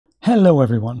Hello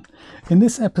everyone. In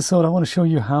this episode I want to show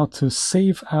you how to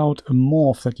save out a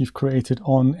morph that you've created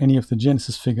on any of the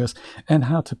Genesis figures and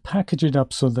how to package it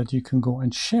up so that you can go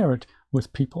and share it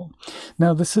with people.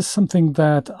 Now this is something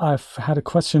that I've had a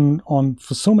question on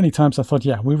for so many times. I thought,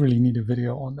 yeah, we really need a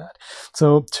video on that.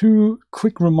 So two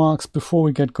quick remarks before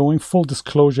we get going. Full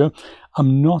disclosure,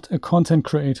 I'm not a content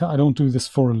creator. I don't do this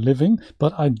for a living,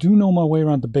 but I do know my way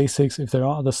around the basics. If there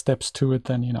are other steps to it,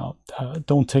 then,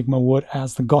 don't take my word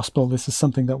as the gospel. This is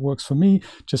something that works for me.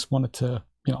 Just wanted to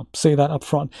say that up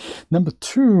front. Number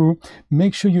two,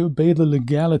 make sure you obey the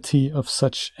legality of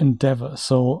such endeavor.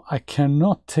 So I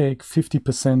cannot take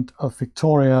 50% of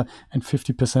Victoria and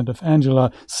 50% of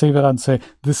Angela, save it and say,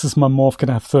 this is my morph, can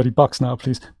I have $30 now,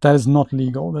 please? That is not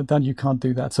legal. That you can't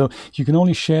do that. So you can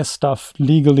only share stuff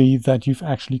legally that you've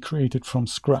actually created from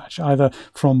scratch, either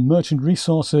from merchant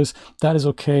resources, that is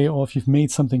okay, or if you've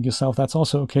made something yourself, that's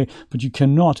also okay, but you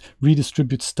cannot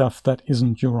redistribute stuff that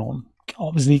isn't your own.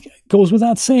 Obviously it goes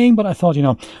without saying, but I thought,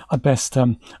 I best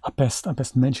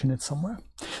mention it somewhere.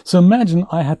 So imagine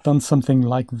I had done something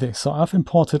like this. So I've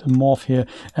imported a morph here,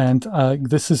 and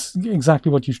this is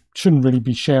exactly what you shouldn't really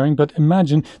be sharing, but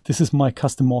imagine this is my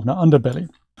custom morph now, underbelly.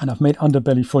 And I've made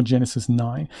underbelly for Genesis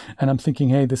 9, and I'm thinking,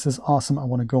 hey, this is awesome. I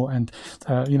want to go and,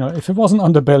 if it wasn't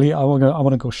underbelly, I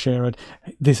want to go share it.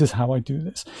 This is how I do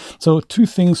this. So two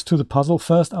things to the puzzle.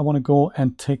 First, I want to go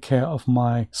and take care of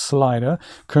my slider.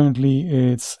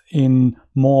 Currently, it's in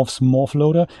Morph's morph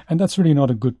loader, and that's really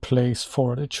not a good place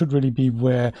for it. It should really be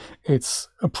where it's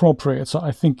appropriate. So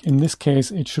I think in this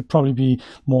case it should probably be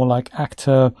more like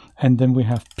actor, and then we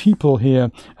have people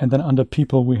here, and then under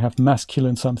people we have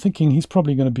masculine. So I'm thinking he's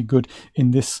probably going to be good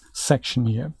in this section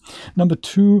here. Number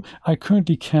two, I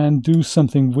currently can do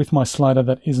something with my slider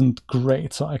that isn't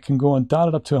great. So I can go and dial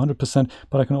it up to 100%,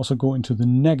 but I can also go into the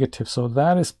negative. So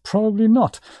that is probably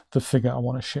not the figure I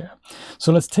want to share.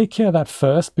 So let's take care of that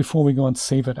first before we go and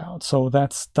save it out. So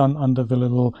that's done under the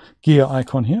little gear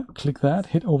icon here. Click that,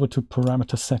 hit over to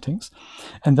parameter settings,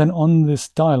 and then on this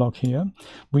dialog here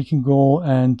we can go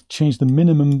and change the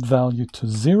minimum value to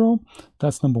 0.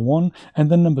 That's number one.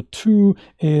 And then number two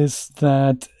is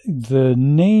that the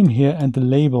name here and the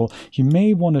label, you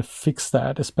may want to fix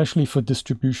that, especially for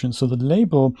distribution. So the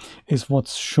label is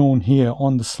what's shown here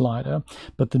on the slider,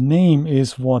 but the name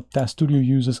is what DAZ Studio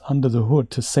uses under the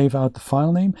hood to save out the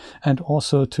file name and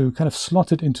also to kind of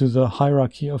slot it into the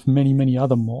hierarchy of many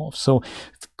other morphs. So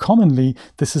commonly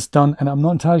this is done, and I'm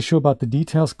not entirely sure about the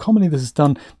details, commonly this is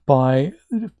done by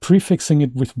prefixing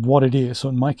it with what it is. So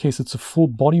in my case it's a full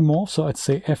body morph, so I'd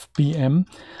say FBM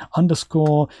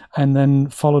underscore and then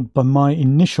followed by my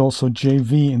initial, so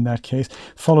JV in that case,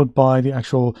 followed by the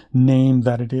actual name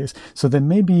that it is. So there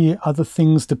may be other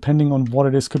things depending on what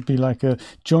it is. Could be like a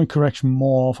joint correction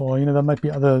morph, or there might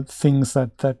be other things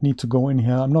that need to go in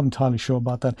here. I'm not entirely sure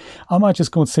about that. I might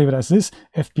just go and save it as this,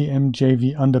 FBM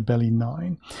JV underbelly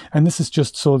 9. And this is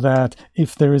just so that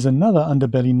if there is another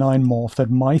underbelly 9 morph, that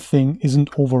my thing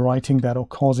isn't overwriting that or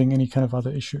causing any kind of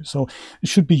other issue. So it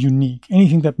should be unique.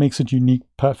 Anything that makes it unique,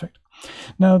 perfect.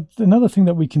 Now, another thing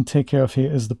that we can take care of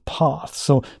here is the path.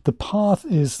 So the path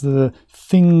is the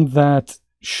thing that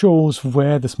shows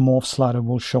where this morph slider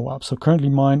will show up. So currently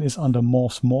mine is under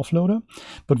Morph's morph loader,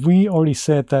 but we already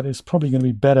said that it's probably going to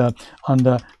be better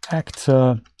under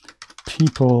actor,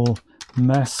 people,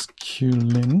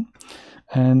 masculine.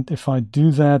 And if I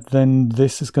do that, then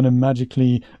this is going to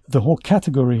magically, the whole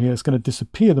category here is going to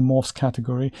disappear, the morphs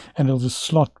category, and it'll just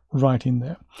slot right in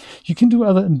there. You can do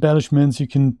other embellishments. You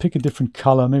can pick a different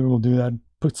color. Maybe we'll do that.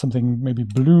 Put something maybe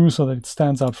blue so that it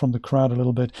stands out from the crowd a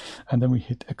little bit. And then we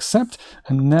hit accept.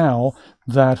 And now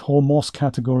that whole morphs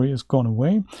category is gone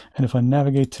away. And if I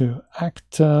navigate to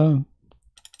actor,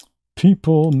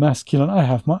 people, masculine, I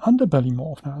have my underbelly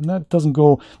morph now. And that doesn't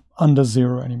go under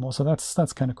 0 anymore. So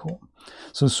that's kind of cool.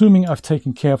 So assuming I've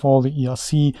taken care of all the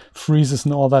ERC freezes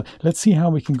and all that, let's see how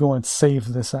we can go and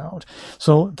save this out.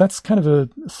 So that's kind of a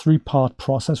 3-part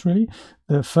process really.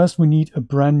 First we need a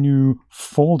brand new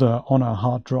folder on our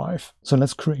hard drive. So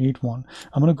let's create one.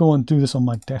 I'm going to go and do this on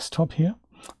my desktop here.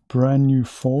 Brand new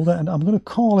folder, and I'm going to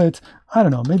call it, I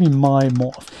don't know, maybe my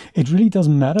morph. It really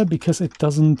doesn't matter because it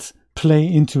doesn't play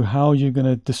into how you're going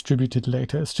to distribute it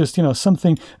later. It's just,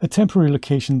 something, a temporary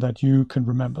location that you can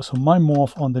remember. So my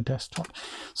morph on the desktop.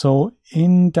 So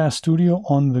in DAZ Studio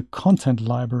on the content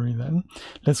library, then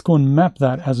let's go and map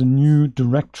that as a new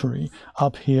directory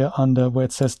up here under where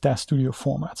it says DAZ Studio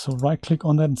format. So right click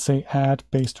on that and say add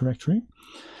base directory.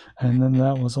 And then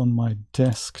that was on my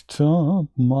desktop,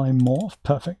 my morph.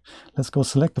 Perfect. Let's go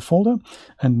select the folder.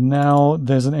 And now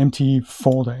there's an empty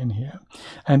folder in here.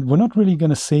 And we're not really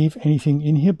going to save anything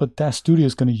in here, but DAZ Studio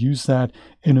is going to use that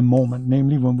in a moment.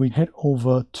 Namely, when we head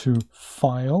over to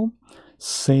File,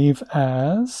 Save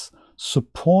As,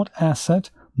 Support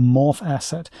Asset, Morph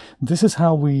Asset. This is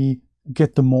how we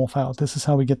get the morph out. This is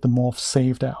how we get the morph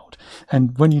saved out.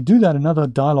 And when you do that, another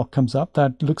dialog comes up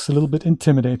that looks a little bit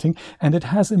intimidating, and it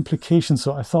has implications.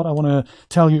 So I thought I want to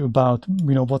tell you about,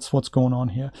 what's going on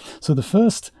here. So the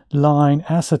first line,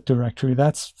 asset directory,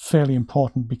 that's fairly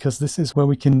important because this is where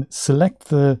we can select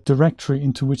the directory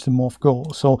into which the morph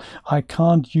goes. So I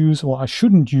can't use, or I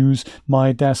shouldn't use,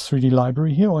 my DAZ 3D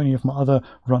library here or any of my other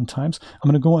runtimes. I'm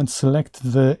going to go and select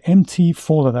the empty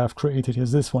folder that I've created.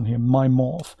 Here's this one here, my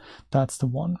morph. That's the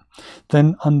one.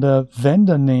 Then under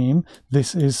vendor name,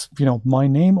 this is, my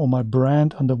name or my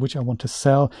brand under which I want to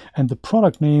sell. And the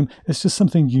product name is just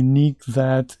something unique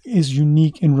that is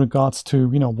unique in regards to,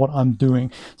 what I'm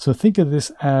doing. So think of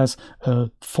this as a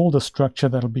folder structure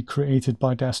that'll be created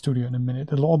by DAZ Studio in a minute.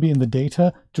 It'll all be in the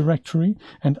data directory,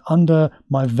 and under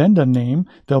my vendor name,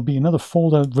 there'll be another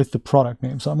folder with the product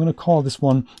name. So I'm going to call this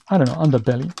one, I don't know,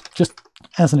 underbelly, just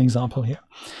as an example here.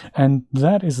 And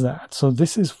that is that. So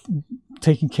this is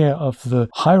taking care of the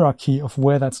hierarchy of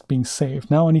where that's being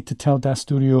saved. Now I need to tell DAZ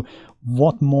Studio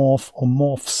what morph or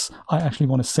morphs I actually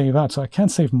want to save out. So I can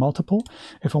save multiple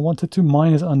if I wanted to.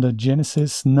 Mine is under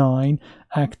Genesis 9,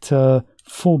 actor,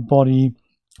 full body,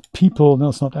 people. No,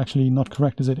 it's not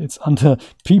correct, is it? It's under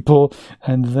people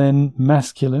and then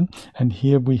masculine. And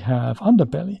here we have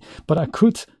underbelly. But I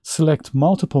could select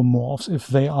multiple morphs if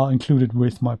they are included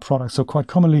with my product. So quite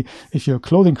commonly, if you're a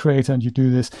clothing creator and you do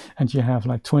this and you have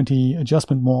like 20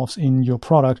 adjustment morphs in your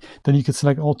product, then you could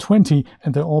select all 20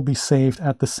 and they'll all be saved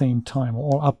at the same time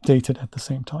or updated at the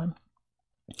same time.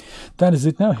 That is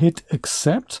it. Now hit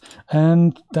accept,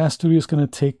 and DAZ Studio is going to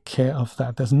take care of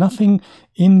that. There's nothing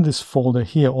in this folder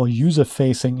here or user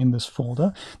facing in this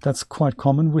folder. That's quite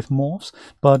common with morphs.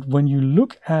 But when you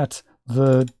look at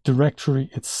the directory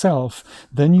itself,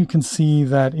 then you can see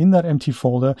that in that empty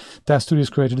folder, DAZ Studio has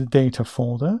created a data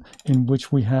folder in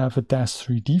which we have a DAZ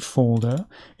 3D folder,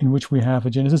 in which we have a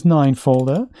Genesis 9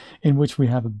 folder, in which we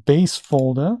have a base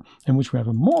folder, in which we have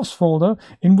a Morphs folder,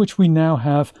 in which we now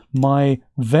have my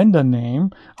vendor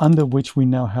name, under which we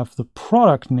now have the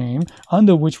product name,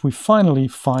 under which we finally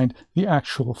find the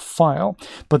actual file.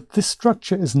 But this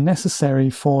structure is necessary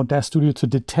for DAZ Studio to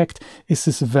detect, is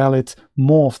this a valid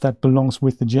morph that belongs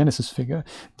with the Genesis figure?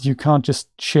 You can't just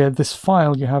share this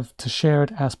file, you have to share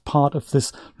it as part of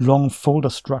this long folder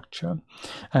structure.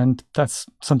 And that's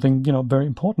something, very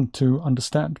important to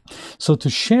understand. So to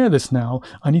share this now,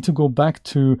 I need to go back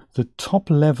to the top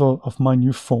level of my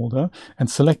new folder and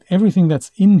select everything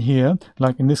that's in here.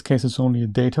 Like in this case, it's only a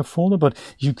data folder, but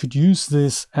you could use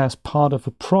this as part of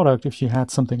a product. If you had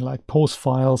something like post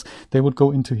files, they would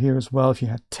go into here as well. If you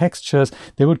had textures,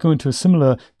 they would go into a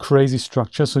similar crazy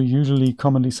structure. So usually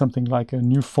commonly something like a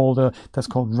new folder that's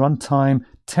called runtime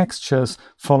textures,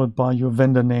 followed by your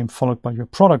vendor name, followed by your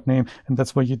product name, and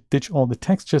that's where you ditch all the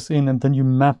textures in, and then you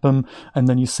map them, and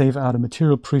then you save out a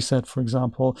material preset, for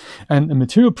example. And a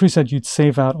material preset you'd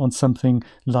save out on something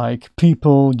like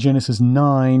people, Genesis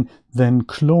 9, then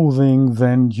clothing,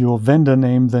 then your vendor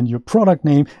name, then your product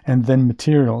name, and then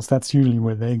materials. That's usually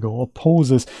where they go. Or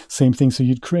poses, same thing. So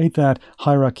you'd create that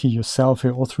hierarchy yourself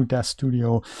here or through DAZ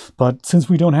Studio. But since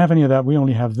we don't have any of that, we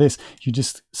only have this. You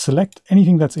just select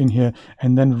anything that's in here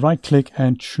and then right click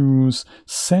and choose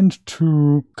send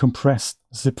to compressed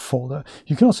zip folder.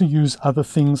 You can also use other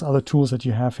things, other tools that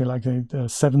you have here, like the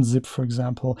 7-zip, for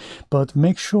example, but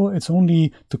make sure it's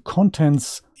only the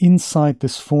contents inside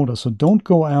this folder. So don't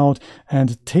go out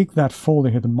and take that folder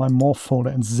here, the My Morph folder,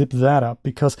 and zip that up,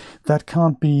 because that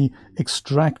can't be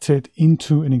extracted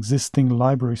into an existing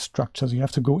library structure. So you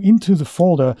have to go into the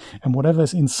folder, and whatever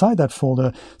is inside that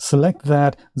folder, select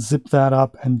that, zip that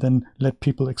up, and then let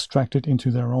people extract it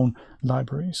into their own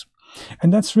libraries.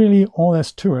 And that's really all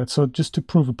there's to it. So just to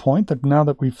prove a point that now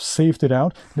that we've saved it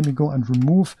out, let me go and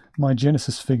remove my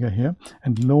Genesis figure here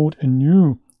and load a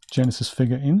new Genesis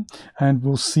figure in, and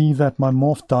we'll see that my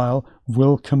morph dial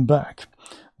will come back.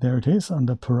 There it is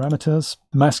under parameters,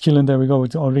 masculine, there we go,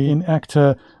 it's already in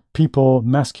actor, people,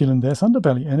 masculine, there's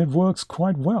underbelly, and it works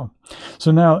quite well.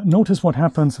 So now notice what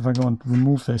happens if I go and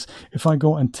remove this. If I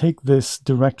go and take this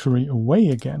directory away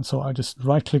again, so I just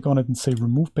right click on it and say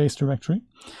remove base directory,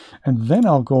 and then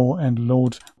I'll go and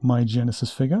load my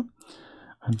Genesis figure.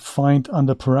 and find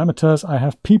under parameters, I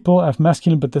have people, I have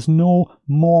masculine, but there's no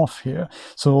morph here.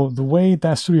 So the way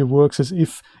DAZ Studio works is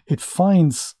if it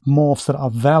finds morphs that are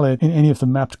valid in any of the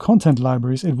mapped content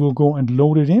libraries, it will go and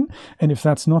load it in. And if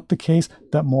that's not the case,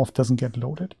 that morph doesn't get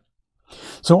loaded.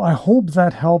 So I hope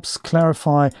that helps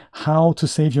clarify how to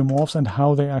save your morphs and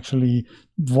how they actually,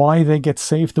 why they get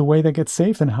saved the way they get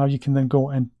saved, and how you can then go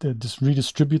and just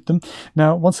redistribute them.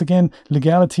 Now, once again,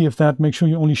 legality of that, make sure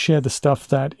you only share the stuff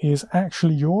that is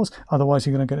actually yours. Otherwise,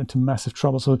 you're going to get into massive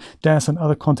trouble. So DAZ and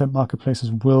other content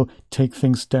marketplaces will take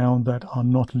things down that are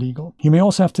not legal. You may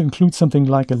also have to include something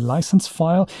like a license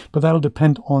file, but that'll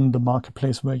depend on the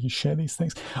marketplace where you share these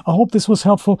things. I hope this was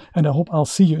helpful, and I hope I'll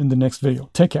see you in the next video.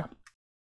 Take care.